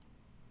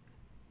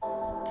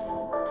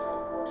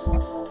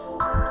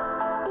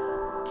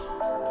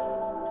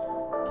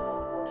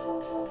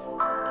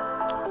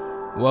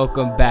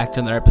Welcome back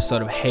to another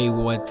episode of Hey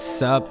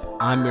What's Up.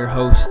 I'm your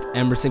host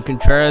Emerson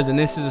Contreras, and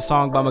this is a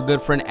song by my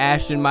good friend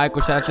Ashton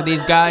Michael. Shout out to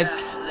these guys.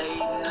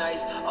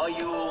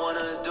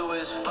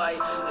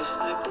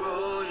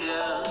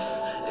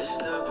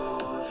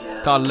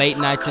 It's called Late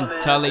Nights in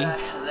Tully.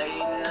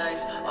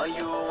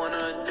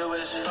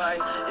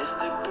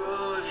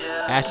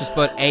 Ashton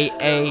spelled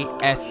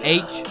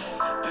A-A-S-H.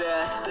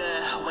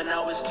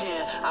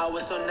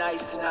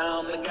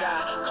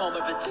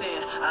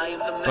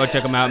 Go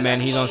check him out, man.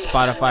 He's on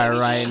Spotify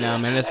right now,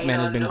 man. This man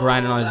has been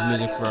grinding on his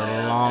music for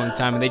a long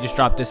time, and they just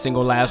dropped this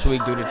single last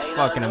week, dude. It's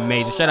fucking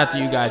amazing. Shout out to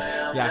you guys.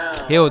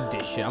 Y'all killed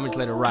this shit. I'm just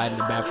let it ride in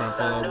the background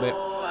for a little bit.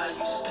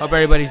 Hope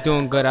everybody's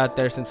doing good out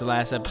there since the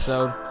last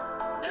episode.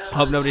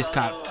 Hope nobody's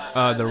caught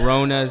the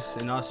Ronas.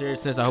 In all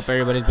seriousness, I hope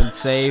everybody's been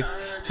safe,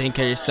 taking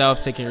care of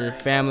yourself, taking care of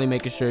your family,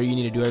 making sure you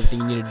need to do everything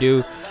you need to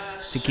do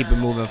to keep it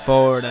moving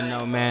forward. I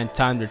know, man,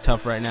 times are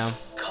tough right now,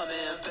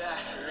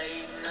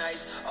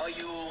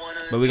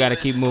 but we got to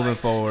keep moving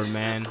forward,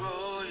 man.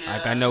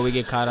 Like, I know we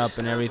get caught up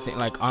in everything.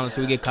 Like,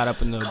 honestly, we get caught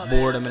up in the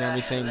boredom and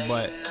everything,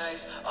 but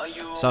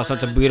saw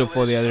something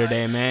beautiful the other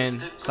day,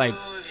 man. It's like,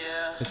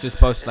 it's just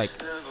supposed to, like,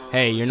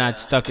 hey, you're not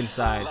stuck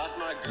inside.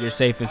 You're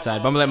safe inside.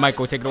 But I'm going to let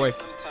Michael take it away.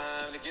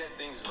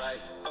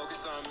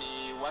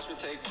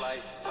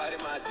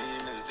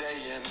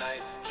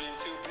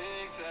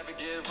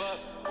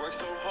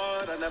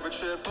 Never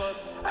trip up.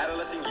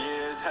 Adolescent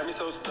years had me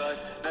so stuck.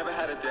 Never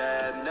had a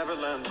dad, never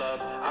learned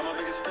love. I'm my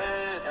biggest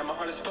fan and my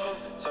hardest foe.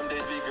 Some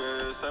days be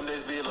good, some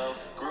days be low.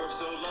 Grew up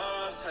so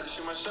lost, had to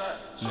shoot my shot.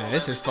 Man,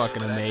 this is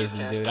fucking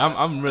amazing, dude.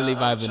 I'm really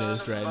vibing to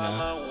this right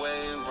now.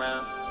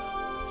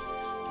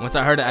 Once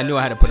I heard it, I knew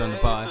I had to put it on the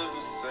pod.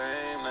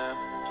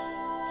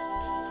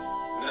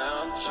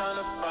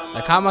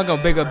 Like, how am I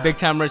gonna big up Big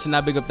Time Rush and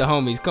not big up the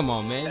homies? Come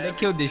on, man. They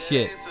killed this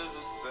shit.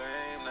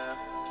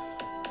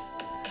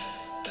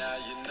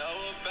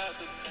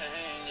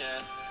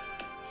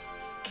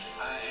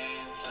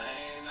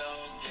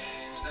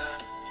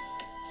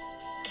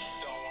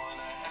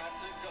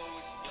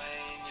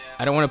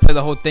 I don't want to play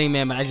the whole thing,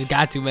 man, but I just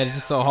got to, man. It's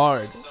just so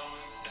hard.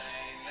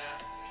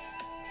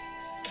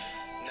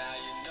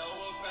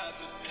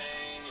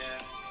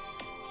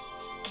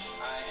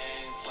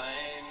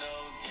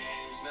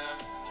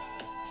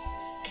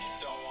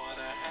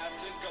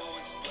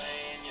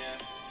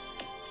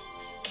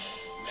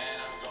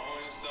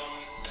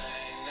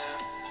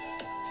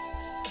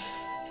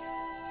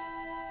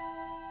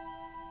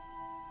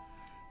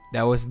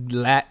 That was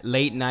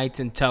Late Nights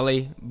in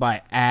Tully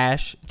by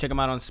Ash. Check him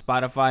out on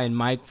Spotify, and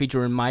Mike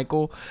featuring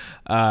Michael.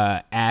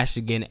 Ash,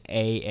 again,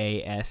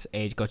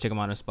 A-A-S-H. Go check him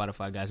out on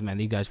Spotify, guys. Man,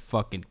 these guys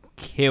fucking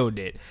killed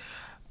it.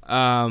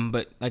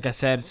 But like I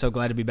said, so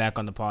glad to be back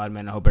on the pod,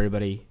 man. I hope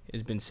everybody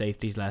has been safe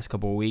these last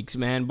couple of weeks,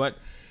 man. But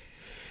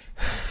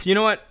you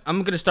know what?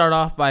 I'm going to start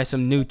off by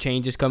some new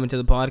changes coming to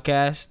the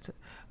podcast.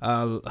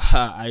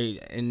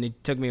 And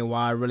it took me a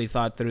while. I really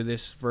thought through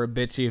this for a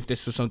bit, see if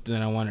this was something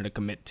that I wanted to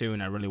commit to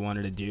and I really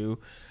wanted to do.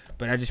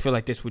 But I just feel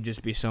like this would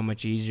just be so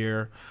much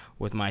easier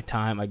with my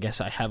time. I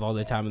guess I have all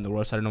the time in the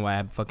world, so I don't know why I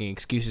have fucking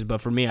excuses.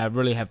 But for me, I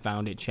really have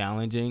found it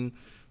challenging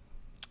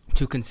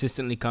to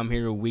consistently come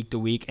here week to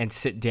week and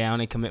sit down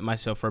and commit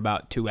myself for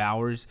about 2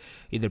 hours,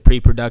 either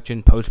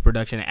pre-production,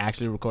 post-production, and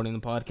actually recording the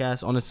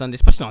podcast on a Sunday,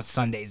 especially on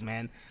Sundays,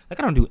 man. Like,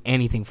 I don't do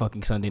anything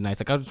fucking Sunday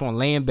nights. Like, I just want to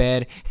lay in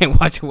bed and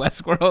watch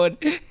Westworld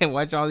and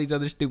watch all these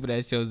other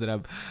stupid-ass shows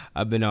that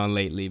I've been on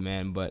lately,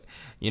 man. But,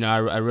 you know,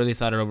 I really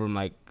thought it over. I'm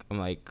like,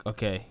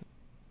 okay,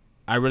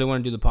 I really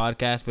want to do the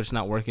podcast, but it's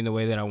not working the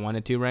way that I want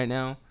it to right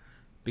now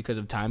because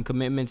of time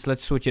commitments.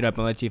 Let's switch it up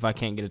and let's see if I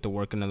can't get it to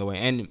work another way.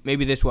 And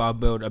maybe this will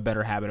build a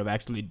better habit of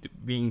actually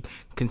being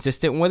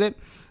consistent with it.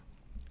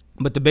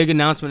 But the big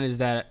announcement is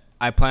that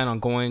I plan on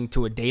going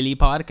to a daily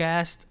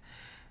podcast.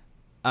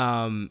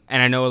 And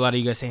I know a lot of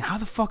you guys saying, how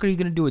the fuck are you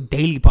going to do a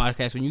daily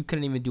podcast when you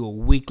couldn't even do a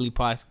weekly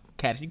podcast?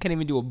 You can't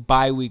even do a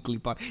bi-weekly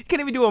podcast. You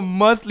can't even do a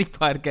monthly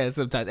podcast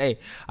sometimes. Hey,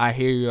 I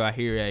hear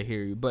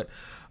you. But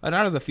a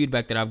lot of the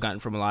feedback that I've gotten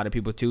from a lot of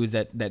people too is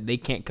that they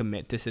can't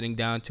commit to sitting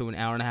down to an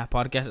hour and a half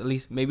podcast. At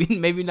least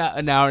maybe not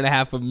an hour and a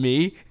half of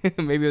me.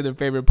 Maybe of their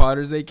favorite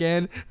podders they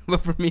can. But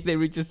for me, they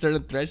reach a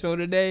certain threshold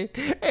a day.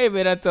 Hey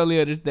man, I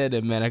totally understand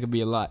it, man. I could be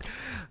a lot.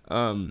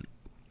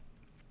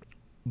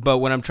 But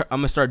what I'm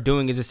gonna start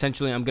doing is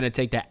essentially I'm gonna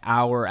take that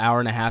hour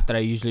and a half that I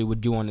usually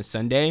would do on a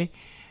Sunday,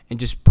 and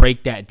just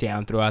break that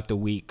down throughout the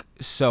week.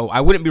 So I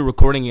wouldn't be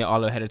recording it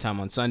all ahead of time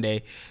on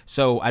Sunday.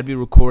 So I'd be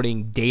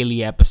recording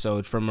daily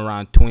episodes from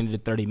around 20 to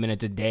 30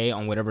 minutes a day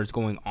on whatever's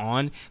going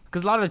on.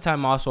 Because a lot of the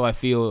time also I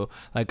feel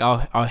like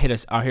I'll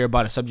hear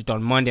about a subject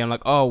on Monday. I'm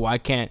like, oh, well, I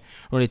can't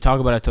really talk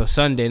about it till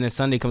Sunday. And then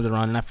Sunday comes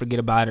around and I forget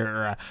about it,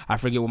 or I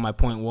forget what my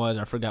point was.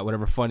 I forgot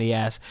whatever funny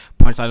ass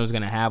punchline I was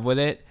going to have with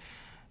it.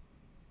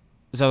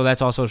 So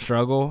that's also a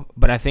struggle.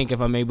 But I think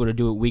if I'm able to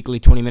do it weekly,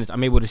 20 minutes,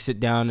 I'm able to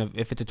sit down.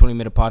 If it's a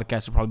 20-minute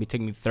podcast, it'll probably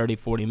take me 30,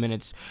 40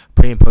 minutes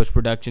pre- and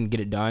post-production to get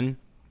it done.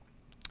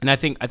 And I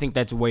think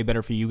that's way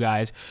better for you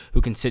guys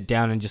who can sit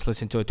down and just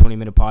listen to a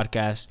 20-minute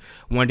podcast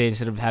one day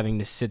instead of having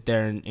to sit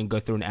there and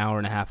go through an hour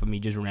and a half of me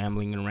just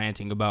rambling and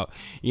ranting about,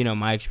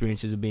 my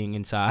experiences of being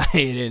inside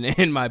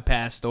and my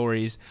past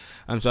stories.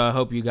 So I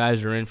hope you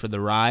guys are in for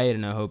the ride,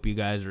 and I hope you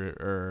guys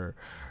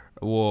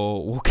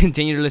will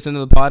continue to listen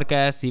to the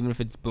podcast, even if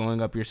it's blowing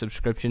up your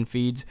subscription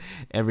feeds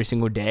every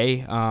single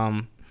day.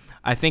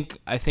 I think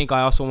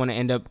I also want to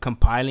end up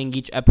compiling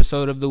each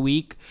episode of the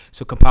week.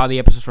 So compile the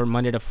episodes from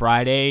Monday to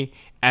Friday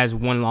as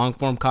one long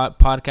form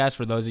podcast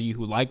for those of you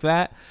who like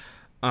that.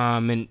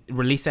 And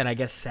release that, I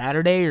guess,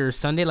 Saturday or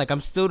Sunday. Like, I'm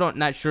still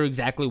not sure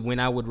exactly when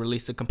I would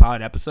release a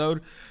compiled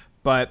episode,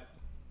 but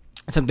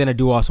something I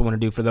do also want to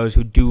do for those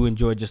who do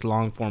enjoy just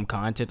long form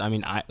content. I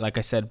mean, like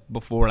I said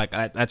before,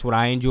 that's what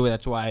I enjoy.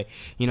 That's why,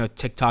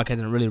 TikTok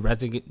hasn't really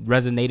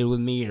resonated with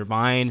me, or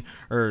Vine,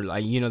 or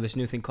this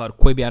new thing called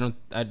Quibi.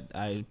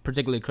 I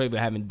particularly Quibi.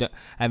 I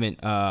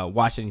haven't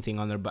watched anything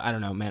on there, but I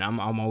don't know, man.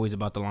 I'm always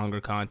about the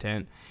longer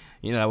content.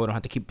 I wouldn't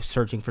have to keep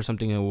searching for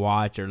something to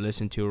watch or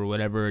listen to or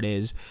whatever it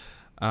is.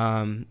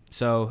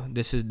 So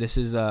this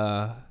is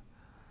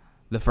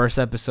the first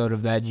episode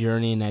of that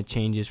journey, and that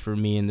changes for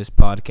me in this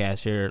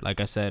podcast here.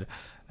 Like I said,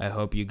 I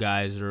hope you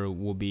guys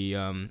will be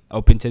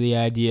open to the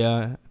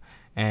idea,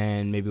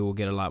 and maybe we'll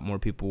get a lot more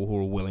people who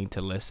are willing to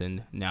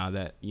listen now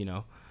that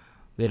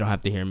they don't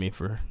have to hear me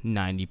for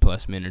 90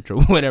 plus minutes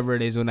or whatever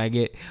it is when I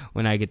get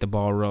the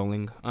ball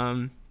rolling.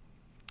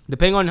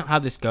 Depending on how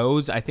this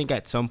goes, I think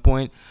at some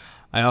point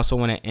I also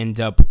want to end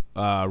up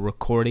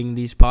recording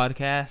these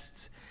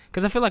podcasts.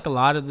 Because I feel like a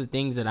lot of the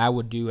things that I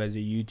would do as a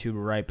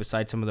YouTuber, right,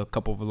 besides some of the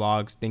couple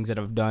vlogs, things that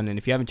I've done, and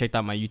if you haven't checked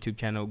out my YouTube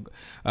channel,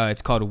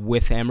 it's called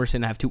With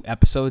Emerson. I have 2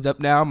 episodes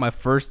up now. My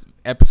first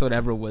episode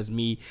ever was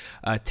me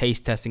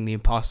taste testing the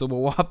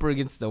Impossible Whopper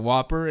against the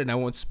Whopper, and I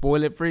won't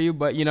spoil it for you,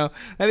 but, that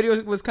video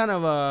was kind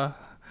of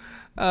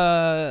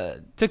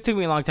took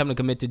me a long time to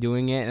commit to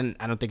doing it, and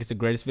I don't think it's the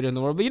greatest video in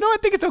the world, but I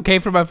think it's okay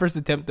for my first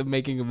attempt of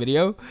making a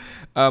video.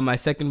 My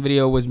second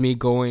video was me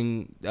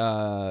going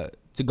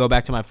to go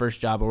back to my first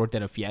job. I worked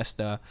at a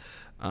Fiesta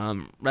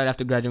right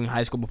after graduating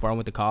high school, before I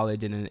went to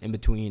college, and then in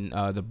between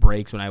the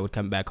breaks when I would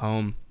come back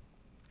home.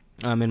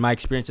 And my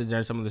experiences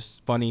there, some of the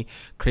funny,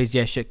 crazy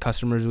ass shit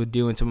customers would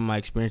do, and some of my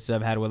experiences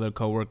I've had with other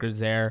coworkers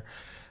there.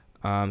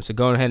 So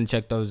go ahead and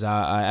check those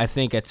out. I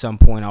think at some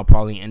point I'll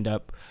probably end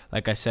up,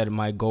 like I said,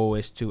 my goal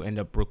is to end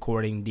up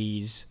recording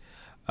these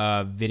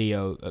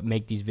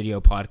make these video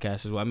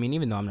podcasts as well. I mean,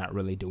 even though I'm not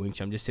really doing shit,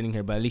 I'm just sitting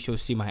here, but at least you'll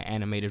see my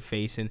animated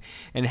face and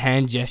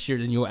hand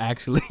gestures, and you'll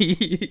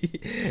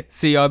actually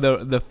see all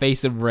the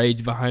face of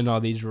rage behind all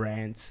these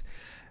rants.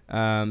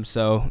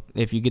 So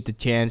if you get the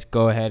chance,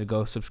 go ahead,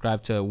 go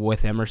subscribe to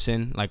With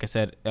Emerson. Like I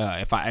said,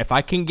 if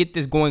I can get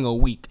this going a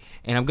week,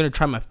 and I'm gonna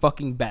try my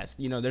fucking best.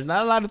 There's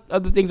not a lot of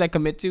other things I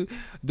commit to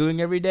doing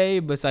every day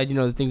besides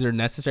the things that are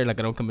necessary. Like,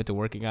 I don't commit to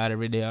working out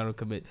every day. I don't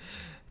commit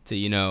to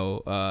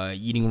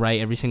eating right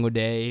every single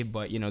day.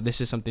 But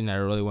this is something that I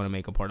really want to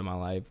make a part of my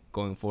life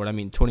going forward. I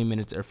mean, 20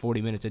 minutes or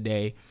 40 minutes a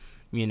day,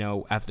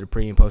 after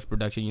pre and post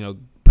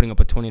production, putting up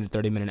a 20 to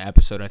 30 minute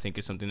episode, I think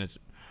is something that's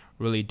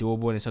really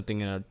doable, and it's something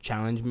that'll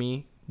challenge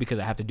me because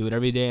I have to do it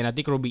every day. And I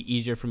think it'll be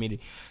easier for me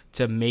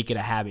to make it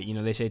a habit.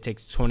 They say it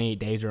takes 28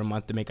 days or a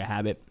month to make a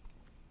habit.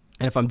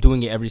 And if I'm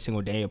doing it every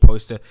single day,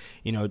 opposed to,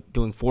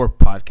 doing 4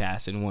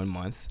 podcasts in 1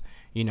 month,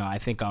 I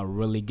think I'll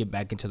really get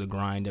back into the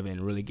grind of it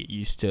and really get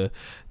used to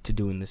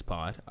doing this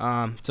pod.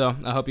 So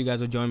I hope you guys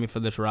will join me for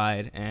this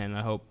ride, and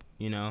I hope,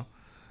 you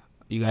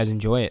guys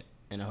enjoy it,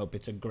 and I hope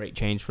it's a great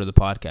change for the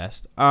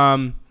podcast.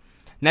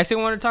 Next thing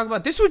I want to talk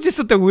about, this was just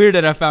something weird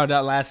that I found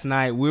out last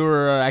night. We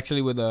were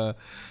actually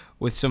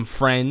with some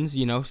friends,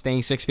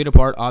 staying 6 feet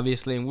apart,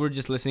 obviously, and we were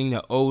just listening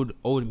to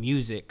old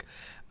music.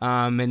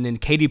 And then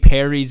Katy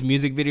Perry's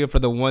music video for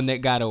The One That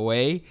Got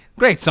Away.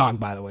 Great song,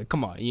 by the way.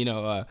 Come on.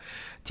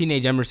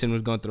 Teenage Emerson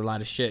was going through a lot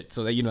of shit.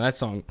 So, that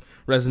song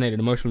resonated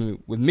emotionally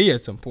with me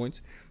at some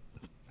points.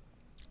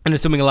 And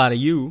assuming a lot of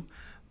you.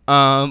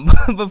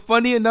 But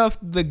funny enough,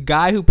 the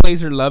guy who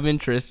plays her love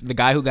interest, the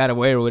guy who got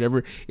away or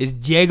whatever, is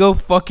Diego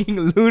fucking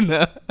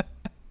Luna.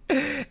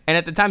 And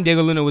at the time,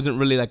 Diego Luna wasn't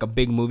really like a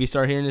big movie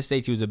star here in the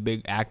States. He was a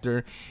big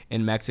actor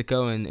in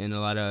Mexico and in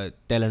a lot of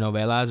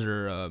telenovelas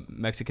or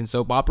Mexican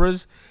soap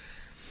operas.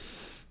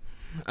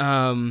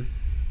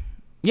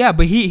 Yeah,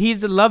 but he's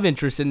the love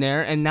interest in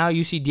there. And now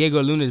you see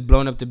Diego Luna is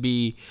blown up to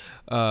be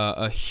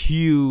a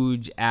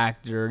huge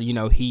actor.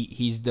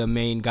 He's the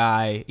main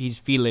guy. He's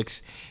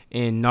Felix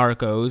in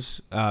Narcos,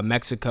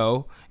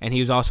 Mexico. And he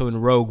was also in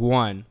Rogue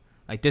One.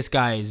 Like, this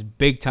guy is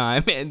big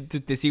time, and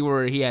to see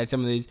where he had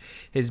some of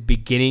his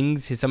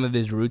beginnings, some of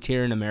his roots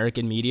here in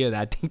American media,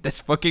 I think that's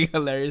fucking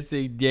hilarious.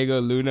 Seeing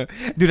Diego Luna,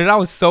 dude, and I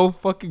was so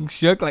fucking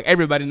shook. Like,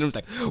 everybody was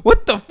like,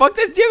 "What the fuck?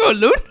 That's Diego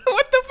Luna?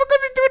 What the fuck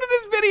is he doing in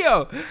this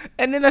video?"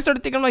 And then I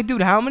started thinking, I'm like,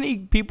 dude, how many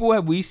people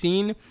have we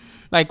seen?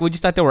 Like, we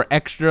just thought they were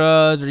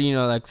extras or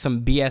like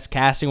some BS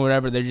casting or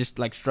whatever. They're just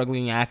like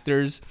struggling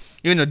actors,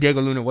 even though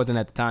Diego Luna wasn't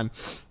at the time.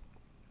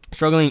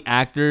 struggling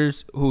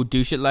actors who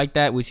do shit like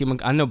that. We see him.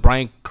 I know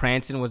Bryan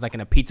Cranston was like in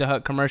a Pizza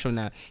Hut commercial.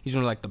 Now he's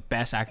one of like the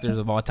best actors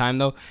of all time,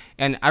 though.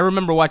 And I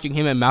remember watching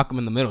him and Malcolm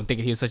in the Middle,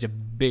 thinking he was such a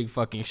big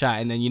fucking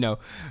shot. And then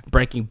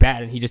Breaking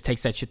Bad, and he just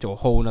takes that shit to a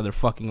whole another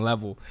fucking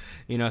level.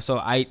 So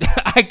I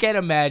I can't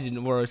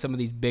imagine where some of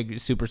these big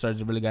superstars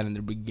have really gotten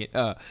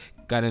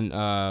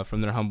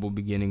from their humble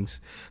beginnings.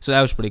 So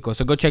that was pretty cool.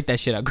 So go check that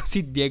shit out. Go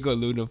see Diego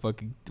Luna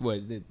fucking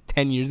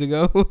 10 years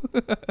ago.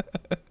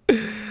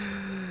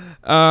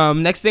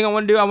 Next thing I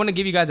want to do, I want to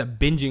give you guys a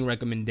binging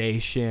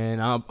recommendation.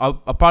 I'll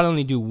probably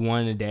only do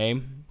one a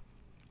day.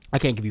 I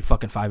can't give you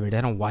fucking 5 a day.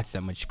 I don't watch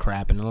that much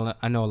crap, and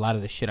I know a lot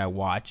of the shit I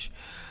watch,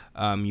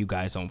 you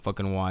guys don't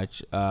fucking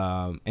watch.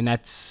 And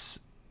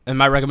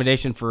my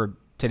recommendation for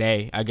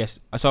today, I guess.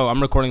 So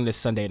I'm recording this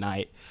Sunday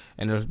night,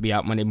 and it'll be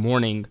out Monday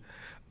morning.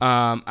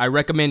 I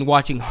recommend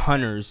watching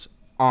Hunters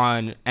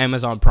on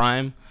Amazon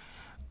Prime,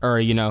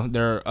 or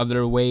there are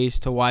other ways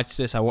to watch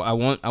this. I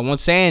won't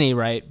say any,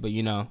 right, but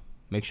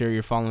make sure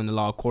you're following the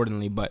law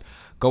accordingly. But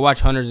go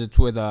watch Hunters. It's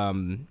with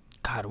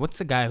God, what's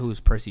the guy who's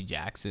Percy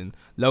Jackson?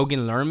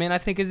 Logan Lerman, I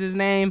think is his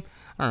name.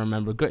 I don't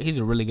remember. He's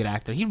a really good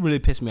actor. He really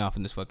pissed me off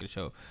in this fucking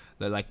show,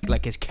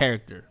 like his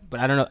character. But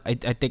I don't know. I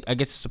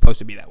guess it's supposed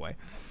to be that way.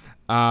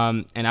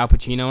 And Al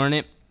Pacino in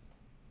it.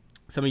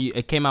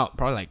 It came out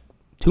probably like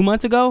 2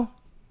 months ago,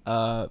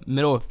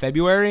 middle of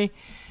February.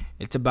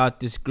 It's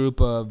about this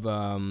group of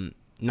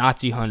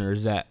Nazi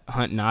hunters that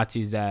hunt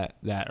Nazis that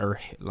are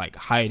like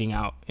hiding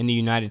out in the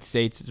United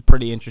States. It's a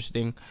pretty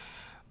interesting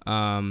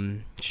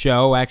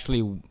show.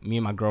 Actually, me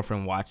and my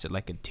girlfriend watched it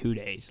like in 2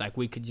 days. Like,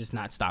 we could just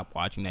not stop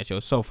watching that show.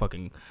 It's so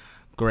fucking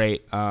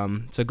great.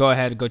 So go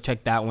ahead and go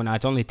check that one out.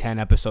 It's only 10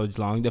 episodes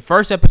long. The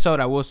first episode,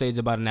 I will say, is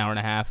about an hour and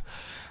a half.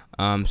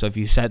 So if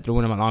you sat through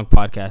one of my long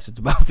podcasts, it's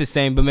about the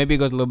same, but maybe it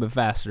goes a little bit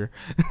faster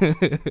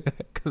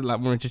because a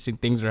lot more interesting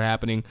things are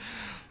happening.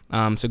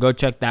 So go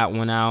check that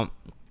one out.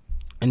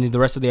 And the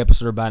rest of the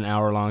episodes are about an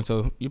hour long,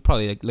 so you're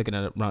probably like looking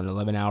at around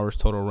 11 hours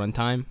total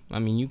runtime. I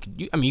mean,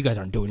 you guys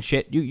aren't doing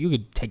shit. You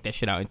could take that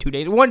shit out in 2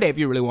 days, 1 day if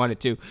you really wanted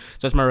to. So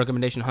that's my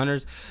recommendation,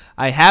 Hunters.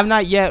 I have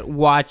not yet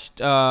watched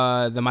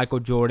the Michael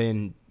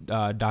Jordan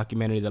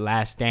documentary, The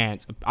Last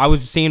Dance. I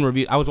was seeing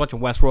reviews. I was watching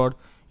Westworld.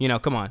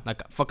 Come on,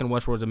 like fucking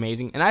Westworld's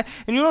amazing. And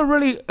what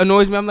really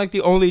annoys me? I'm like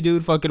the only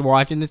dude fucking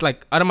watching this.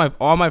 Like out of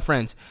all my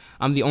friends,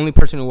 I'm the only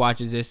person who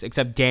watches this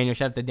except Daniel.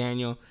 Shout out to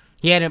Daniel.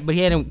 He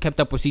hadn't kept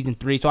up with season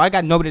 3, so I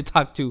got nobody to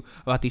talk to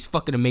about these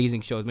fucking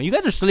amazing shows, man. You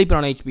guys are sleeping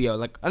on HBO.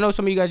 Like, I know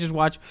some of you guys just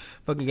watch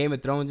fucking Game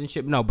of Thrones and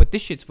shit. No, but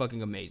this shit's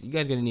fucking amazing. You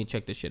guys gonna need to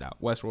check this shit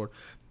out, Westworld.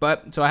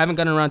 But so I haven't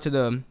gotten around to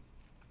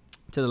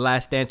the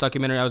Last Dance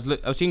documentary. I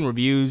was seeing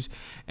reviews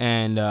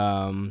and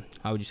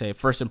how would you say,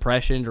 first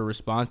impressions or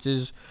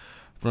responses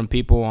from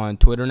people on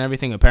Twitter and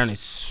everything. Apparently,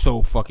 it's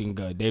so fucking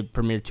good. They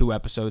premiered 2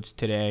 episodes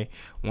today,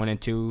 1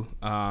 and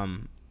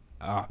 2.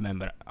 Oh, man,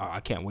 but I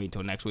can't wait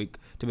until next week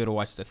to be able to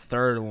watch the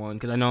 3rd one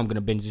because I know I'm going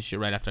to binge this shit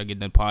right after I get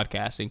done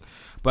podcasting.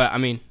 But, I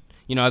mean,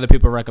 other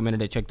people recommended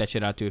to check that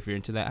shit out, too, if you're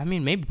into that. I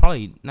mean, maybe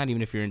probably not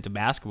even if you're into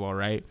basketball,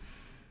 right?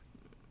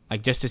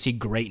 Like, just to see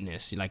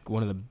greatness. Like,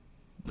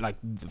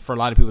 for a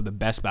lot of people, the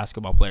best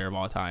basketball player of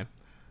all time.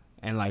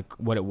 And, like,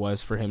 what it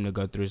was for him to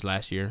go through his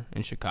last year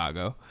in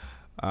Chicago.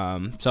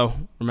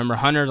 So, remember,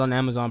 Hunters on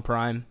Amazon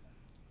Prime.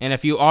 And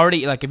if you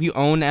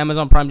own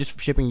Amazon Prime just for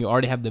shipping, you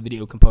already have the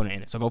video component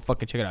in it. So go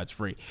fucking check it out. It's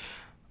free.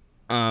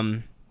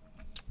 Another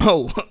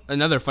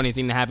funny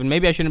thing that happened.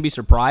 Maybe I shouldn't be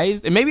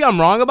surprised. And maybe I'm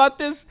wrong about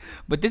this.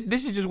 But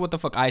this is just what the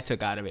fuck I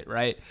took out of it,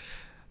 right?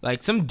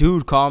 Like, some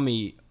dude called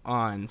me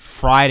on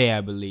Friday,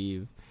 I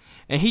believe.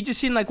 And he just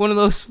seemed like one of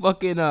those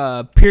fucking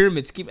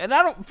pyramid schemes. And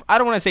I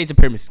don't want to say it's a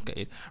pyramid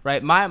scheme,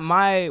 right?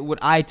 What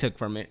I took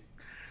from it.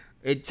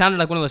 It sounded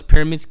like one of those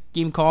pyramid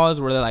scheme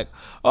calls where they're like,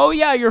 oh,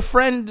 yeah, your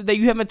friend that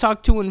you haven't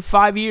talked to in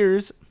 5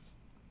 years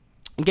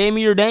gave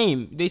me your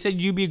name. They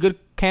said you'd be a good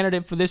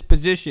candidate for this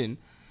position.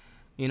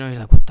 He's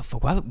like, what the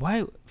fuck?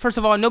 Why? First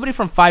of all, nobody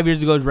from 5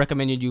 years ago has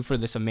recommended you for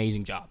this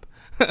amazing job.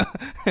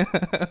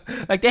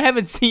 Like, they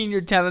haven't seen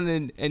your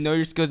talent and know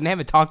your skills, and they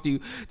haven't talked to you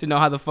to know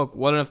how the fuck,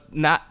 well enough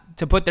not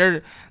to put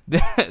their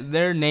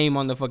name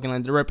on the fucking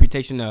line, their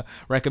reputation to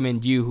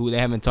recommend you, who they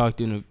haven't talked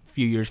to in a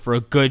few years, for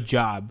a good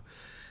job.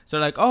 So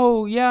they're like,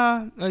 oh,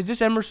 yeah, is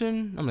this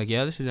Emerson? I'm like,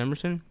 yeah, this is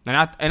Emerson. And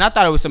I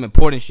thought it was some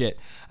important shit.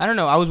 I don't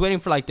know. I was waiting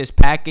for, like, this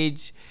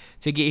package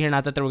to get here, and I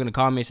thought they were going to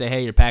call me and say,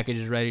 hey, your package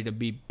is ready to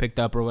be picked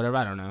up or whatever.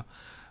 I don't know.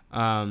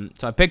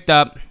 So I picked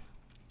up.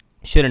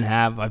 Shouldn't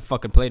have. I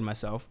fucking played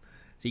myself.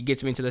 So he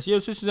gets me into this. Yo,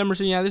 this is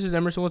Emerson. Yeah, this is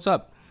Emerson. What's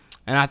up?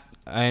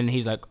 And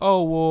he's like,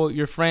 oh, well,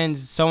 your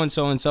friends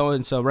so-and-so and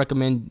so-and-so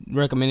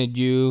recommended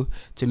you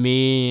to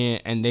me,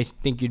 and they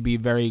think you'd be a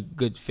very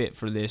good fit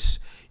for this,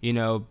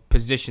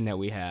 position that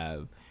we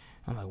have.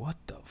 I'm like, what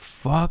the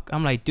fuck?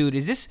 I'm like, dude,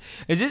 is this,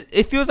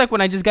 it feels like when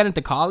I just got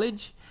into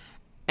college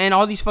and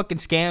all these fucking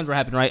scams were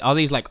happening, right? All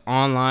these like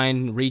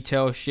online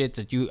retail shit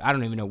that I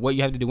don't even know what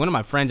you have to do. One of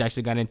my friends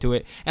actually got into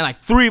it, and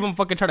like 3 of them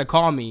fucking try to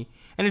call me.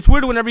 And it's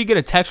weird whenever you get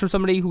a text from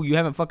somebody who you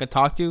haven't fucking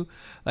talked to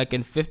like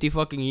in 50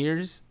 fucking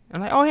years. I'm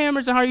like, oh, hey,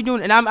 Emerson, how are you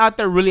doing? And I'm out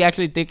there really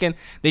actually thinking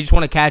they just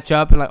want to catch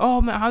up and like,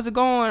 oh, man, how's it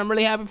going? I'm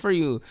really happy for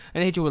you.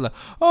 And they hit you with like,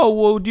 oh,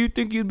 well, do you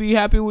think you'd be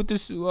happy with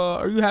this?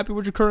 Are you happy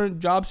with your current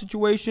job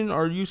situation?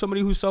 Are you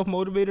somebody who's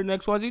self-motivated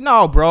and XYZ?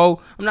 No,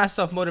 bro. I'm not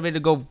self-motivated to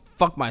go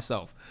fuck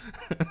myself.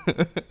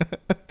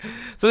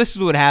 So this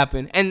is what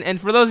happened. And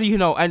for those of you who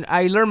know, and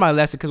I learned my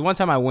lesson because one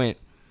time I went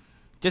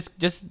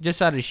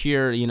just out of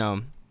sheer,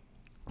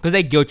 because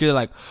they guilt you. They're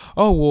like,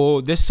 oh,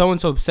 well, this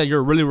so-and-so said you're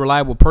a really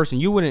reliable person.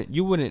 You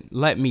wouldn't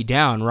let me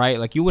down, right?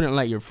 Like, you wouldn't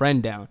let your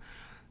friend down.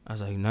 I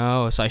was like,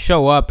 no. So I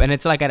show up, and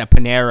it's like at a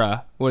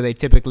Panera where they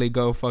typically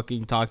go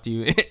fucking talk to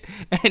you.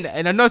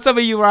 and I know some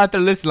of you are out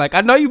there listening. Like,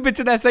 I know you've been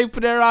to that same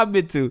Panera I've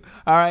been to.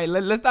 All right?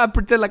 Let's not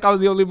pretend like I was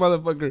the only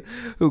motherfucker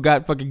who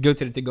got fucking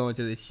guilted into going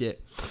to this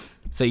shit.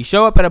 So you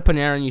show up at a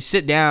Panera, and you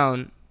sit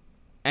down,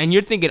 and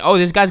you're thinking, oh,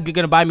 this guy's going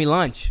to buy me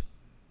lunch.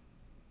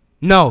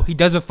 No, he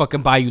doesn't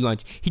fucking buy you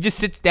lunch. He just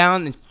sits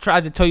down and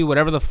tries to tell you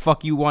whatever the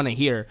fuck you want to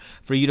hear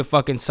for you to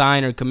fucking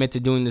sign or commit to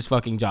doing this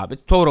fucking job.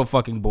 It's total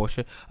fucking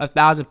bullshit.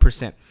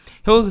 1,000%.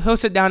 He'll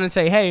sit down and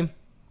say, hey,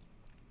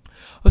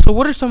 so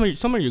what are some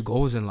of your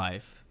goals in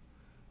life?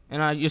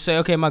 And you say,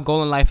 okay, my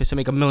goal in life is to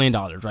make $1 million,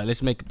 right?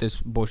 Let's make this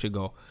bullshit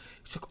goal.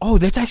 He's like, oh,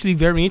 that's actually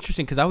very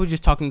interesting because I was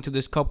just talking to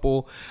this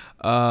couple,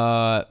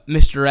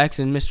 Mr. X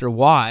and Mr.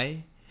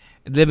 Y,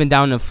 living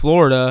down in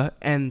Florida,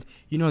 and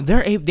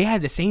they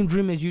had the same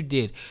dream as you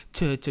did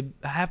to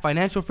have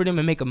financial freedom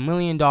and make $1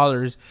 million.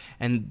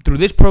 And through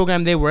this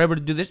program, they were able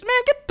to do this. Man,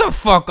 get the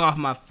fuck off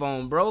my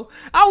phone, bro.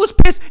 I was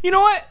pissed. You know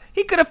what?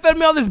 He could have fed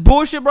me all this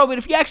bullshit, bro. But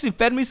if he actually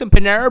fed me some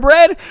Panera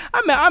bread,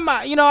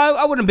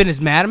 I wouldn't have been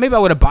as mad. Maybe I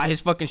would have bought his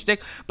fucking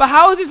shtick. But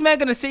how is this man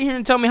gonna sit here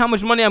and tell me how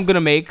much money I'm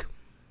gonna make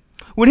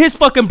when his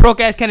fucking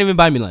broke ass can't even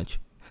buy me lunch?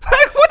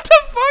 Like, what the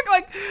fuck?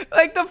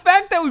 Like the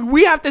fact that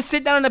we have to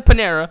sit down in a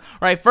Panera,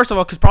 right? First of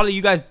all, because probably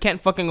you guys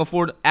can't fucking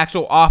afford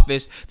actual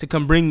office to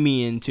come bring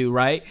me into,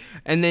 right?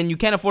 And then you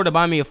can't afford to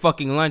buy me a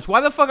fucking lunch.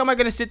 Why the fuck am I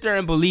going to sit there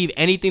and believe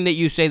anything that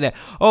you say that,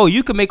 oh,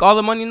 you can make all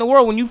the money in the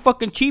world when you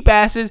fucking cheap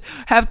asses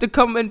have to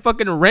come and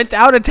fucking rent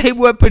out a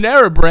table at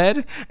Panera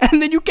Bread,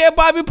 and then you can't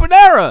buy me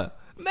Panera?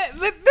 Man,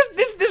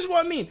 this is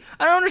what I mean.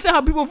 I don't understand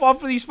how people fall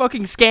for these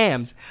fucking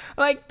scams.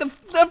 Like, the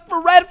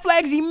red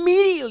flags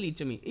immediately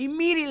to me.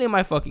 Immediately in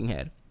my fucking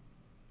head.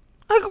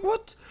 Like,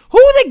 what? Who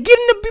are they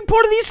getting to be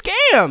part of these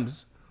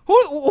scams?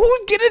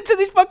 Who's getting into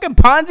these fucking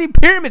Ponzi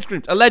pyramid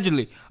schemes?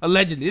 Allegedly.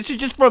 This is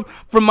just from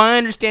my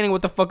understanding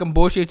what the fucking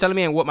bullshit you're telling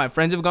me and what my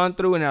friends have gone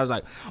through. And I was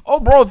like,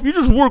 oh, bro, if you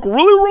just work really,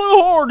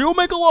 really hard, you'll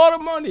make a lot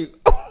of money.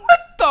 What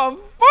the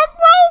fuck,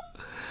 bro?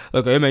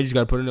 Like, hey, man, you just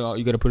gotta put in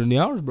the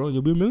hours, bro.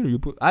 You'll be a millionaire.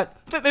 If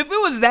it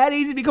was that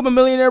easy to become a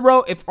millionaire,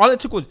 bro, if all it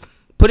took was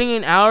putting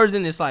in hours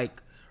in this, like,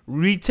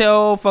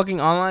 retail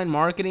fucking online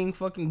marketing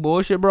fucking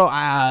bullshit, bro,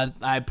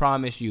 I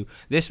promise you,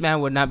 this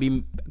man would not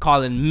be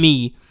calling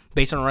me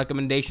based on a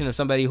recommendation of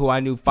somebody who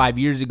I knew 5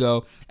 years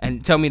ago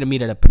and tell me to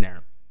meet at a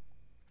Panera.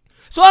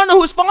 So I don't know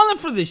who's falling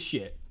for this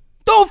shit.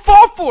 Don't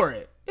fall for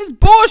it. It's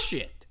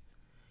bullshit.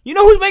 You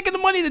know who's making the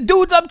money? The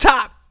dudes up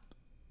top.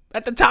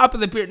 At the top of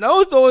the pyramid.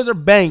 Those are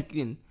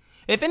banking.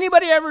 If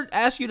anybody ever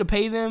asks you to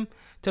pay them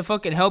to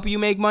fucking help you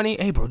make money,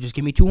 hey, bro, just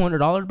give me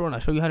 $200, bro, and I'll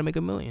show you how to make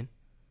 $1 million.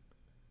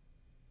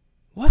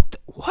 What?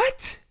 Why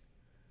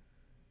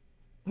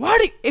do you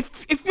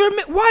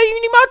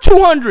need my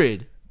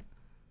 200?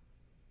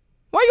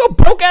 Why your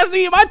broke ass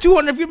need my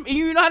 200 if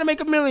you know how to make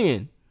 $1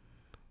 million?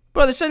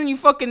 Bro, they're sending you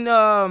fucking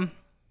what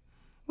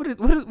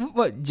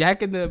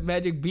Jack and the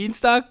Magic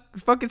Beanstalk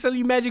fucking selling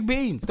you magic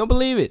beans. Don't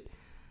believe it.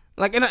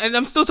 Like, and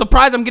I'm still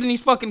surprised I'm getting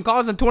these fucking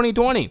calls in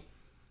 2020.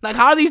 Like,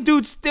 how are these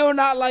dudes still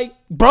not, like,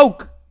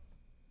 broke?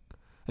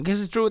 I guess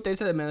it's true what they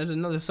said, man. There's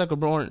another sucker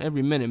born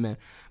every minute, man.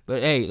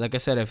 But hey, like I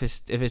said, if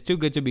it's too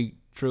good to be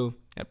true,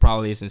 it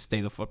probably isn't.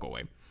 Stay the fuck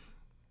away.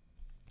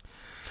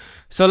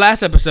 So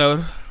last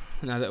episode,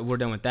 now that we're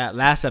done with that,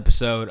 last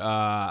episode,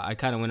 I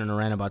kind of went on a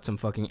rant about some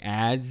fucking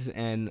ads,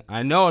 and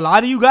I know a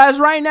lot of you guys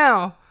right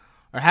now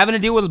are having to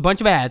deal with a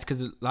bunch of ads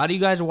because a lot of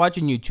you guys are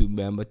watching YouTube,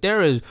 man. But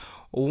there is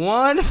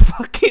one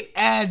fucking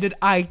ad that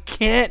I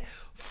can't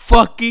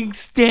fucking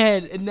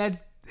stand, and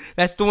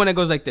that's the one that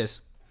goes like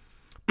this.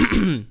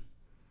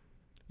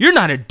 You're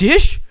not a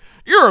dish,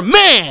 you're a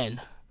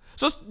man.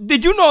 So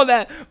did you know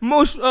that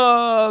most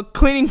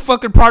cleaning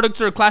fucking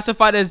products are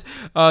classified as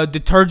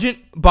detergent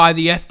by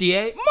the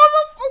FDA?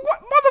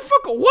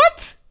 Motherfucker,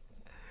 what?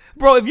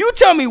 Bro, if you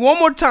tell me one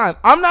more time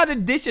I'm not a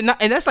dish, and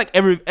that's like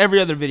every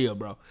other video,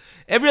 bro.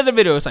 Every other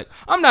video it's like,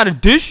 I'm not a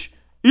dish,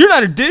 you're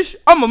not a dish,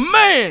 I'm a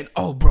man.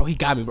 Oh, bro, he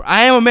got me, bro.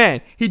 I am a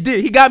man.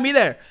 He got me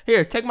there.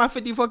 Here, take my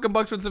 50 fucking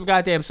bucks for some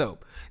goddamn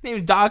soap.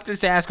 Name's Dr.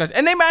 Sasquatch,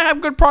 and they might have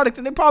good products,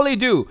 and they probably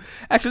do.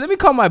 Actually, let me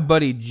call my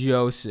buddy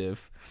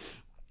Joseph.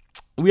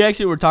 We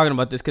actually were talking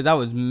about this because I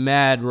was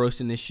mad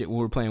roasting this shit when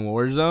we were playing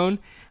Warzone,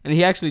 and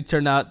he actually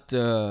turned out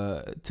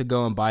to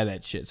go and buy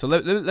that shit. So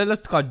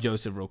let's call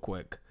Joseph real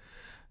quick.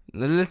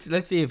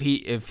 Let's see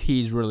if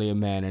he's really a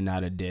man and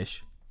not a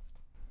dish.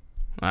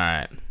 All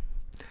right,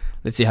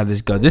 let's see how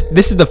this goes.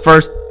 This is the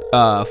first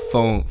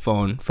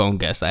phone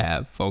guest I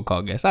have. Phone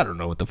call guest. I don't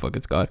know what the fuck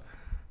it's called.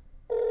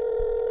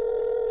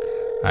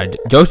 All right,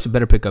 Joseph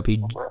better pick up.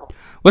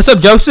 What's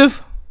up,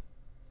 Joseph?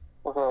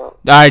 What's up? All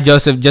right,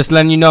 Joseph. Just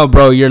letting you know,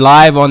 bro. You're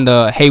live on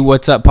the Hey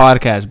What's Up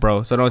podcast,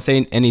 bro. So don't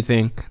say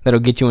anything that'll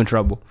get you in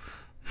trouble.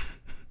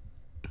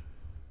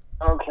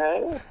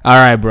 Okay. All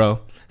right,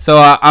 bro. So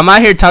I'm out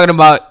here talking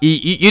about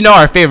you know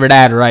our favorite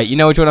ad, right? You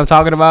know which one I'm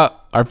talking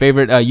about? Our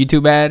favorite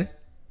YouTube ad.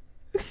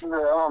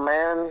 Oh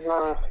man,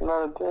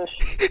 not a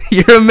dish.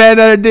 You're a man,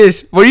 not a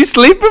dish. Were you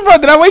sleeping, bro?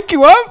 Did I wake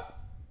you up?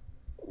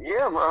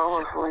 Yeah, bro. I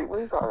was asleep. What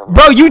are you talking about?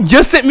 Bro, you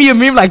just sent me a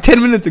meme like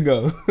 10 minutes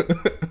ago.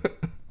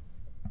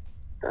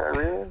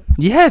 Really?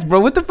 Yes, bro.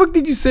 What the fuck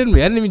did you send me?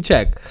 I didn't even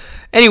check.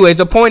 Anyways,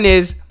 the point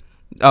is,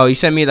 you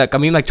sent me like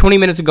 20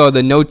 minutes ago.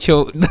 The No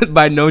Chill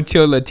by No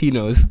Chill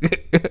Latinos.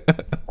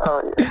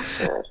 Oh yeah, it's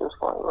just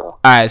fun, bro. All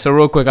right, so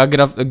real quick, I'll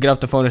get off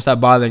the phone and stop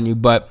bothering you.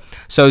 But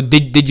so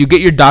did you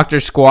get your Dr.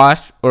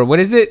 Squash or what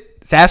is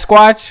it?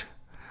 Sasquatch?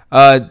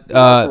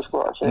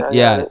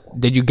 Yeah.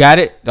 Did you got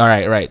it? All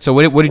right, right. So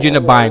what did you end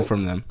up buying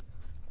from them?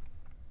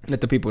 Let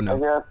the people I know.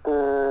 got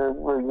the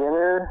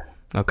beginner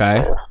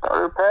Okay.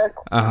 starter pack.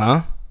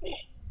 Uh-huh.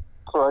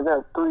 So I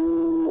got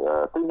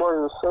three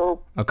bars of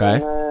soap. Okay.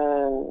 And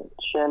then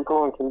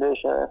shampoo and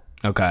conditioner.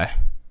 Okay.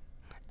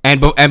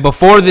 And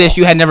before this,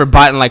 you had never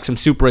bought like some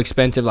super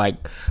expensive like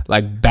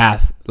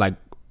bath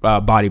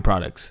body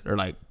products or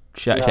like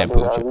shampoo.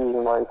 Dude, I was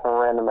using like some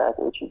random ass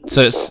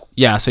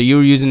HEB. So you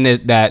were using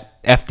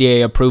that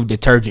FDA approved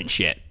detergent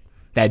shit,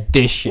 that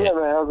dish shit. Yeah,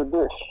 man, I was a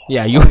dish.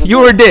 Yeah, you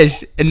were a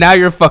dish, and now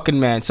you're a fucking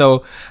man.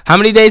 So how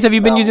many days have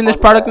you been using this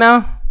product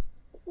now?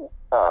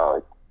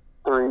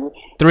 3.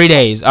 3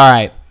 days. All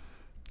right.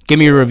 Give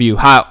me a review.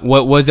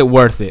 What was it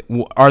worth it?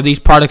 Are these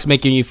products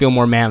making you feel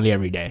more manly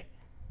every day?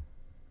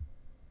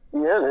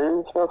 Yeah, dude,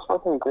 it smells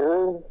fucking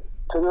good.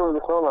 Took it over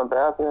the phone in my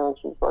bathroom,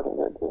 it's just fucking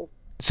good too.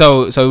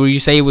 So will you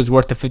say it was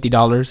worth the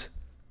 $50?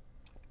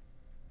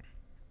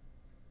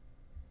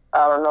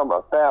 I don't know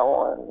about that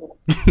one.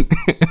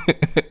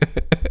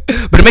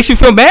 But it makes you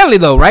feel manly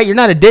though, right? You're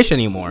not a dish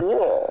anymore.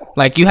 Yeah.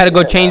 Like you had to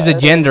go change the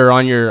gender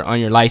on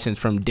your license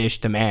from dish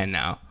to man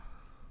now.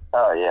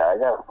 Oh yeah, I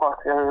got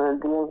fucked over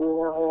the DMV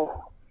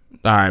now.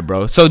 All right,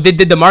 bro. So did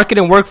the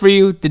marketing work for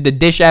you? Did the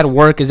dish ad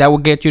work? Is that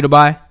what gets you to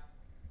buy?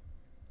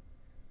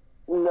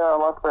 No,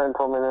 my friend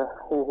told me that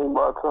he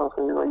bought some,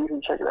 so he's like, you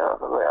should check it out.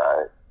 I was like,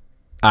 alright.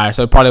 All right,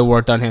 so it probably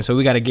worked on him. So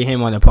we got to get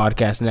him on the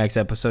podcast next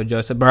episode,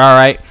 Joseph. But all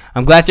right,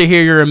 I'm glad to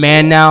hear you're a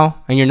man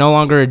now, and you're no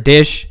longer a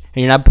dish,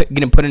 and you're not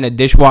getting put in a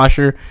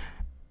dishwasher,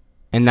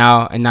 and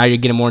now you're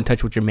getting more in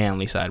touch with your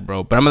manly side,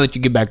 bro. But I'm gonna let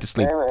you get back to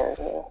sleep. Yeah, man,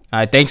 yeah. All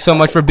right, thanks so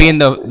much for being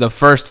the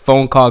first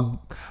phone call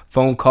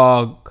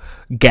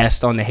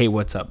guest on the Hey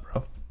What's Up,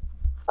 bro.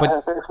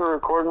 Thanks for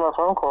recording my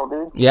phone call,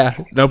 dude. Yeah,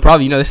 no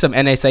problem. You know, there's some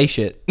NSA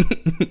shit. Yeah,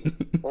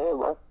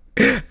 bro.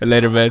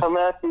 Later, man. I'm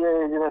asking you,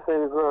 you're gonna say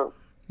this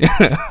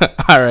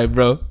up. All right,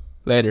 bro.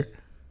 Later.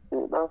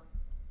 Yeah, bro. All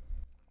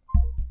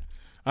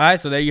right,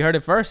 so there you heard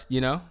it first.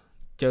 You know,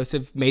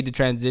 Joseph made the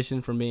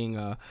transition from being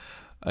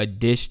a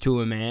dish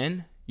to a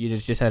man. You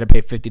just had to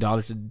pay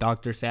 $50 to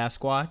Dr.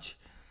 Sasquatch.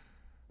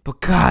 But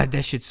God,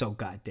 that shit's so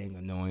goddamn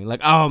annoying.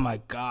 Like, oh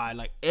my God,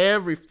 like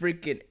every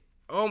freaking.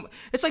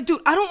 It's like, dude,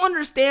 I don't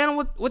understand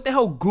what the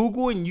hell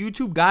Google and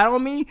YouTube got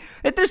on me.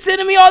 That they're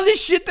sending me all this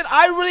shit that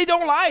I really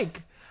don't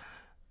like.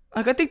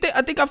 Like, I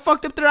think I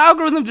fucked up their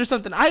algorithms or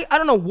something. I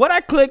don't know what I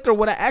clicked or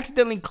what I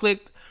accidentally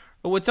clicked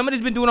or what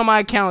somebody's been doing on my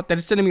account that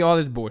is sending me all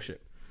this bullshit.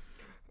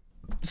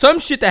 Some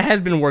shit that has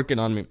been working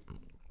on me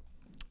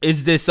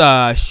is this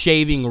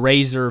shaving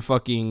razor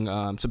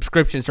fucking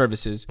subscription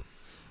services.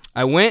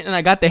 I went and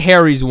I got the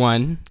Harry's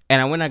one,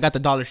 and I went and I got the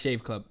Dollar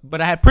Shave Club.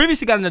 But I had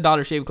previously gotten the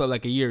Dollar Shave Club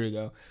like a year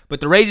ago. But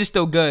the razor's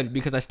still good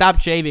because I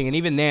stopped shaving, and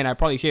even then I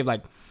probably shave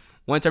like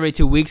once every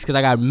 2 weeks because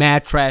I got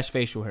mad trash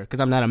facial hair because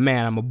I'm not a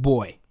man, I'm a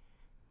boy.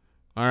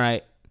 All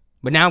right.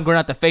 But now I'm growing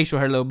out the facial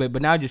hair a little bit,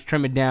 but now I just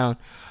trim it down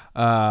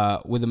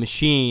with a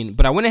machine.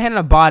 But I went ahead and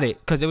I bought it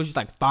because it was just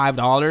like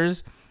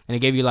 $5, and it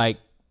gave you like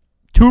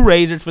 2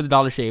 razors for the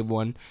Dollar Shave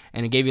one,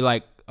 and it gave you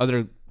like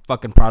other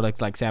fucking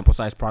products like sample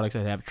size products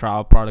that they have,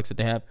 trial products that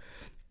they have.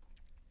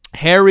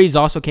 Harry's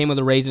also came with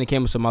a razor and it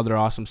came with some other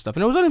awesome stuff,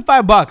 and it was only $5.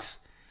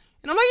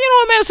 And I'm like, you know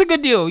what, man, it's a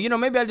good deal. You know,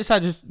 maybe I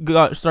decide to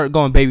just start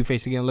going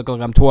babyface again, look like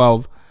I'm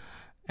 12,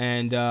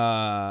 and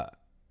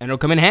it'll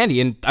come in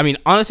handy. And I mean,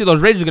 honestly,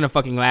 those razors are gonna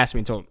fucking last me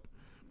until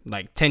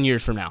like 10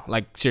 years from now.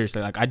 Like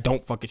seriously, like I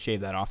don't fucking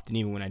shave that often,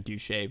 even when I do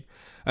shave.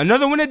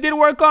 Another one that did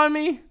work on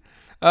me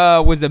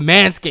was the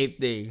Manscaped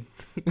thing.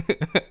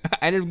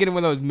 I ended up getting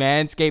one of those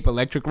Manscaped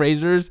electric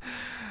razors,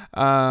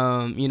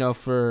 you know,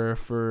 for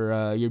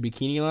your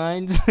bikini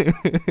lines.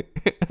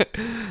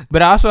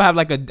 But I also have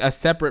like a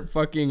separate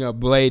fucking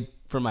blade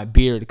for my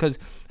beard because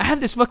I have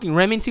this fucking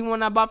Remington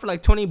one I bought for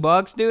like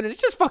 $20, dude, and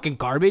it's just fucking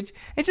garbage.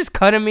 It's just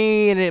cutting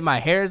me, and my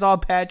hair is all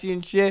patchy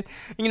and shit.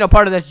 And, you know,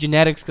 part of that's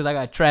genetics because I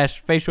got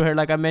trash facial hair,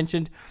 like I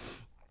mentioned.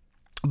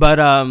 But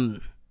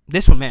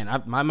this one,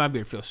 man, my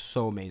beard feels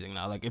so amazing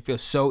now. Like, it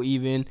feels so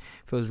even,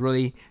 feels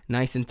really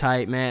nice and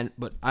tight, man.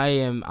 But I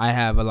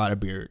have a lot of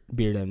beard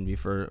envy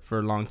for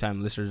long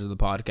time listeners of the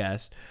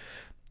podcast.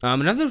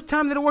 Another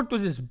time that it worked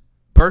was this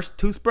Burst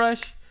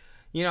toothbrush.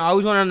 You know, I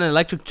always wanted an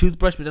electric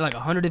toothbrush, but they're like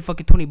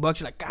 $120.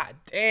 You're like, God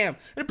damn.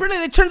 And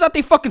apparently it turns out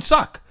they fucking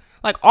suck.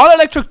 Like, all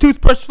electric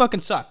toothbrushes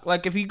fucking suck.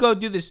 Like, if you go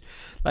do this,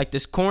 like,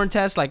 this corn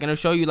test, like, and it'll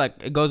show you,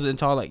 like, it goes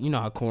into all, like, you know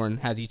how corn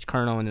has each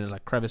kernel and there's,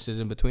 like, crevices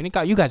in between.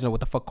 You guys know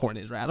what the fuck corn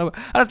is, right? I don't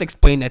have to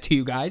explain that to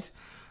you guys.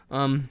 You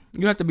don't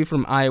have to be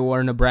from Iowa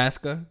or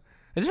Nebraska.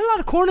 Is there a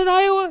lot of corn in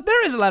Iowa?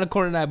 There is a lot of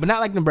corn in Iowa, but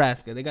not like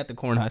Nebraska. They got the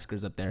corn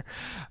huskers up there.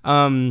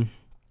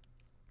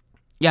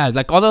 Yeah,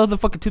 like all the other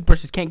fucking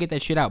toothbrushes can't get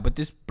that shit out. But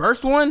this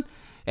Burst one,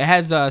 it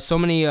has so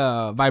many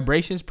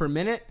vibrations per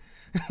minute.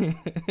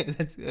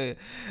 That's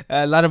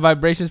a lot of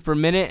vibrations per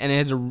minute, and it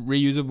has a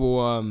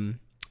reusable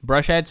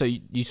brush head. So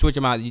you switch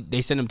them out.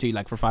 They send them to you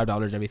like for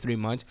 $5 every 3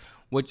 months,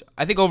 which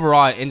I think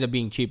overall it ends up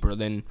being cheaper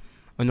than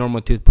a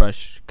normal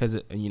toothbrush. Because,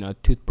 you know,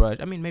 toothbrush,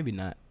 I mean, maybe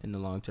not in the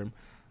long term.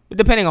 But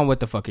depending on what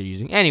the fuck you're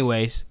using.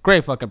 Anyways,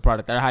 great fucking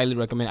product. I highly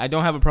recommend. I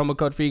don't have a promo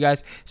code for you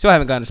guys. Still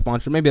haven't gotten a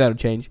sponsor. Maybe that'll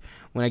change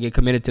when I get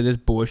committed to this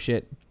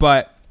bullshit.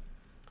 But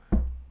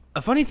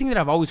a funny thing that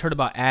I've always heard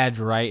about ads,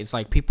 right? It's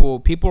like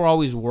people are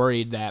always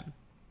worried that,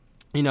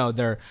 you know,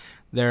 their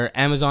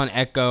Amazon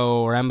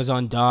Echo or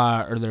Amazon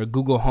Dot or their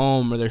Google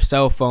Home or their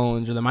cell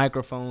phones or the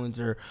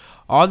microphones or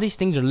all these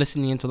things are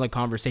listening into like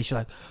conversation.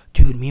 Like,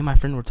 dude, me and my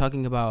friend were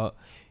talking about,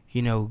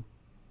 you know,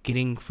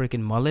 getting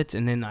freaking mullets,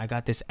 and then I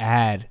got this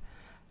ad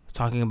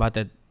talking about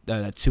that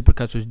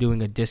Supercuts was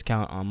doing a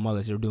discount on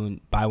mullets. They were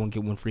doing buy one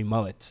get one free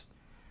mullets.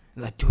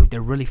 Like, dude,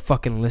 they're really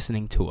fucking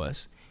listening to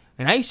us.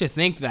 And I used to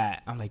think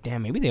that. I'm like,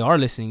 damn, maybe they are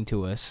listening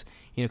to us.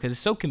 You know, because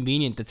it's so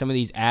convenient that some of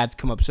these ads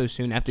come up so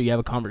soon after you have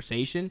a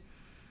conversation.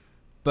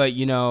 But,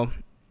 you know,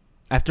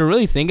 after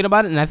really thinking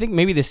about it, and I think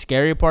maybe the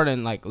scary part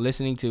and like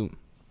listening to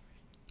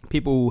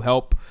people who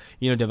help,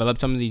 you know, develop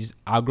some of these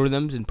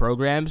algorithms and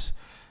programs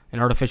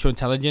and artificial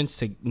intelligence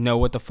to know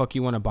what the fuck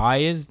you want to buy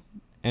is.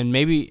 And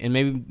maybe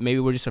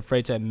we're just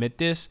afraid to admit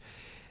this.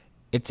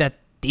 It's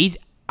that these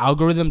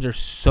algorithms are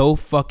so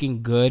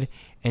fucking good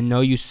and know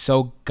you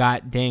so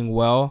goddamn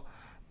well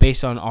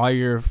based on all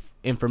your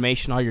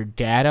information, all your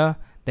data,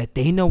 that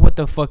they know what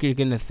the fuck you're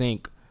gonna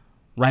think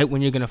right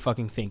when you're gonna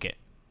fucking think it.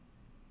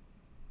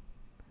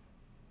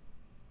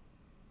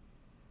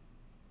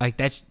 Like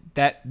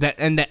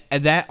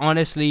that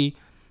honestly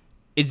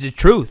is the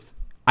truth.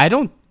 I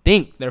don't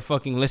think they're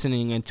fucking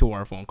listening into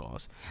our phone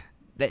calls.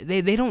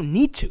 They don't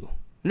need to.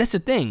 And that's the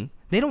thing.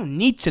 They don't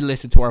need to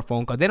listen to our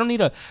phone calls. They don't need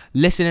to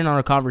listen in on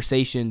our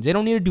conversations. They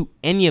don't need to do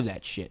any of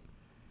that shit.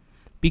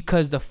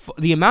 Because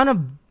the amount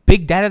of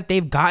big data that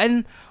they've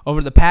gotten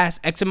over the past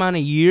X amount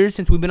of years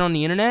since we've been on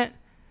the internet,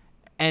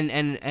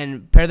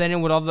 and pair that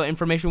in with all the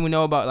information we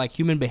know about like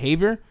human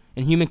behavior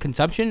and human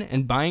consumption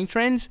and buying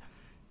trends,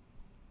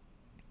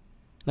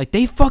 like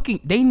they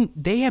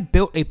have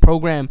built a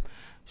program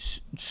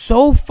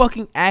so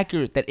fucking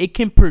accurate that it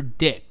can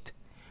predict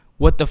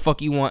what the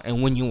fuck you want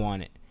and when you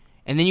want it.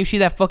 And then you see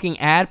that fucking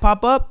ad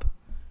pop up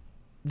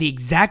the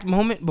exact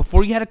moment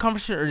before you had a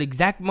conversation or the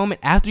exact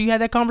moment after you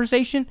had that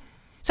conversation.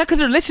 It's not because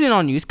they're listening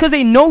on you. It's because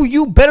they know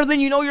you better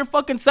than you know your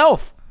fucking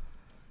self.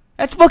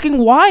 That's fucking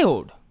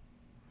wild.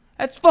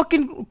 That's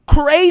fucking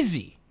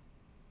crazy.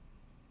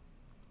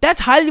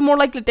 That's highly more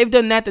likely that they've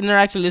done that than they're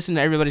actually listening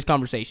to everybody's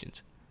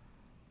conversations.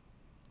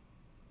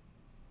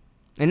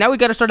 And now we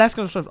got to start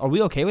asking ourselves, are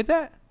we okay with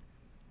that?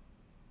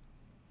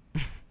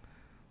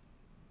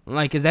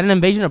 Like, is that an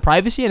invasion of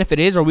privacy? And if it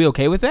is, are we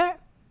okay with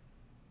that?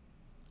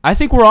 I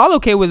think we're all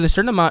okay with a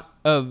certain amount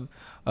of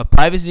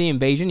privacy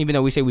invasion, even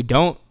though we say we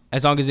don't,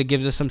 as long as it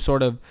gives us some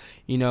sort of,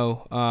 you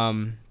know,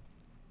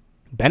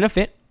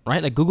 benefit,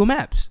 right? Like Google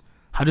Maps.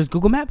 How does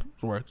Google Maps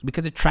work?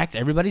 Because it tracks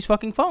everybody's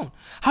fucking phone.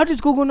 How does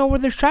Google know where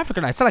there's traffic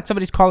or not? It's not like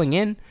somebody's calling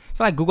in.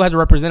 It's not like Google has a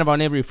representative on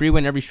every freeway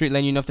and every street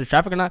letting you know if there's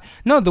traffic or not.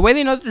 No, the way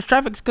they know that there's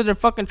traffic is because they're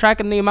fucking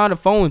tracking the amount of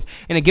phones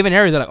in a given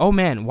area. They're like, oh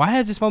man, why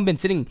has this phone been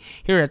sitting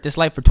here at this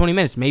light for 20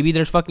 minutes? Maybe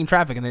there's fucking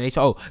traffic. And then they say,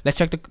 oh, let's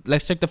check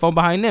the phone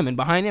behind them and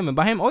behind him and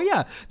behind him. Oh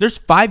yeah, there's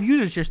 5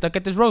 users here stuck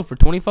at this road for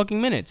 20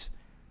 fucking minutes.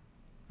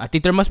 I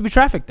think there must be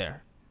traffic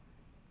there.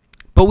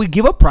 But we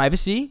give up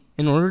privacy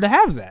in order to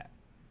have that.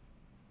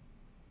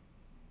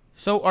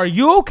 So are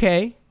you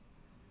okay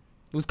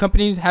with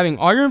companies having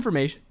all your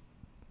information,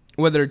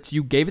 whether it's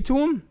you gave it to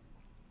them,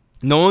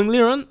 knowingly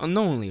or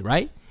unknowingly,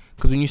 right?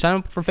 Because when you sign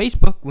up for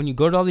Facebook, when you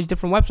go to all these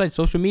different websites,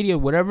 social media,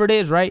 whatever it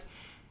is, right?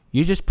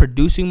 You're just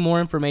producing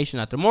more information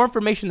out there. More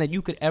information that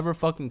you could ever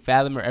fucking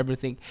fathom or ever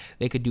think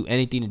they could do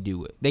anything to do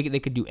with. They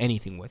could do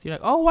anything with. You're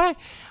like, oh, why?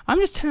 I'm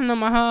just telling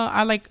them how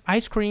I like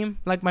ice cream,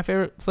 like my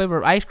favorite flavor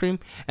of ice cream.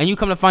 And you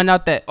come to find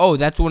out that, oh,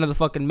 that's one of the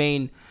fucking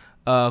main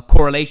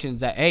correlations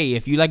that, hey,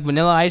 if you like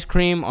vanilla ice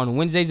cream on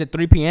Wednesdays at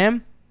 3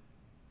 p.m.,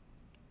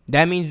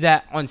 that means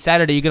that on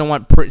Saturday you're going to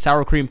want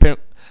sour cream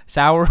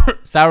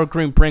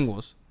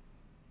Pringles.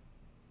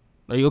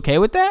 Are you okay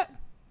with that?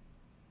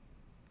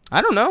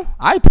 I don't know.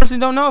 I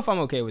personally don't know if I'm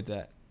okay with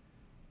that.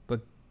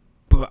 But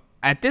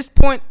at this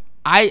point,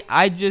 I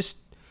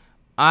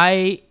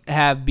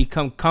have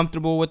become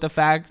comfortable with the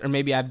fact, or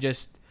maybe I've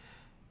just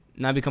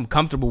not become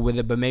comfortable with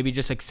it, but maybe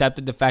just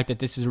accepted the fact that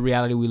this is a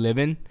reality we live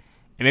in.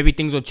 And maybe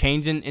things will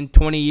change in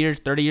 20 years,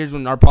 30 years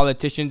when our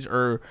politicians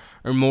are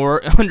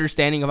more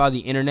understanding of how the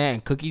internet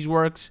and cookies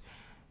works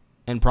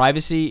and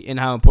privacy and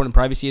how important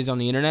privacy is on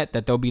the internet,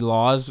 that there'll be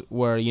laws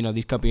where,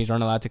 these companies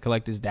aren't allowed to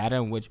collect this data,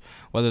 and which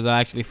whether they'll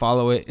actually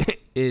follow it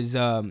is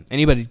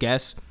anybody's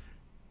guess.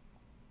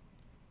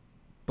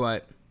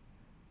 But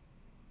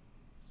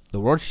the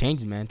world's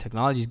changing, man.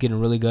 Technology is getting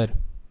really good.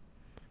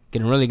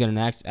 And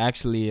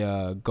actually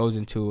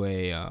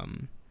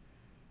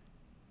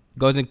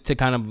goes into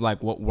kind of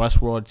like what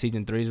Westworld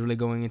season 3 is really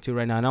going into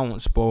right now. And I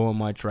won't spoil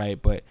much, right?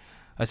 But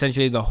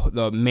essentially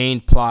the main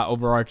plot,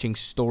 overarching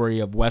story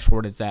of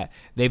Westworld is that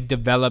they've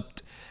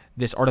developed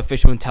this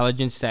artificial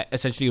intelligence that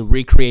essentially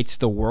recreates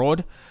the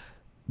world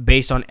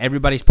based on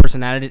everybody's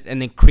personalities,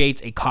 and then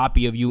creates a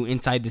copy of you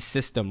inside the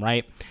system,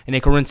 right? And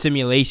they can run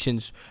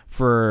simulations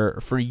for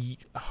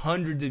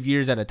hundreds of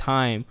years at a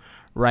time,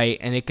 right?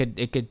 And it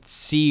could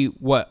see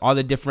what all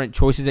the different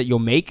choices that you'll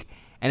make,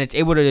 and it's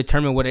able to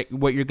determine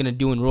what you're gonna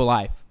do in real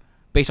life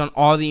based on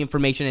all the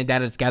information and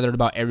data that's gathered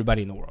about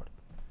everybody in the world.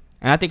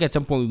 And I think at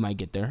some point we might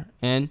get there.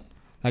 And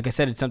like I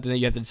said, it's something that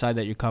you have to decide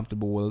that you're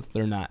comfortable with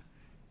or not.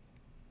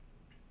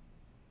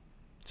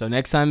 So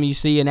next time you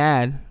see an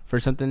ad for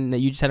something that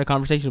you just had a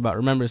conversation about,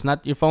 remember, it's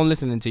not your phone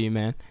listening to you,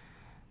 man.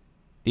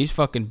 These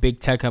fucking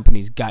big tech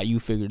companies got you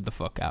figured the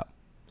fuck out.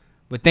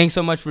 But thanks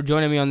so much for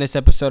joining me on this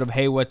episode of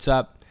Hey, What's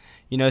Up?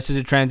 This is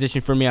a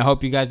transition for me. I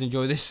hope you guys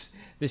enjoy this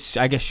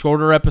I guess,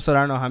 shorter episode.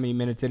 I don't know how many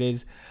minutes it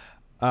is.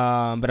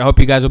 But I hope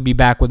you guys will be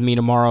back with me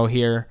tomorrow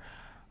here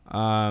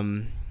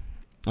on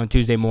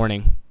Tuesday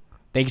morning.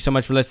 Thank you so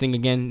much for listening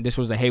again. This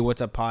was a Hey, What's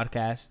Up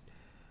podcast.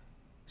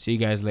 See you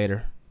guys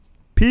later.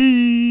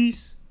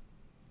 Peace.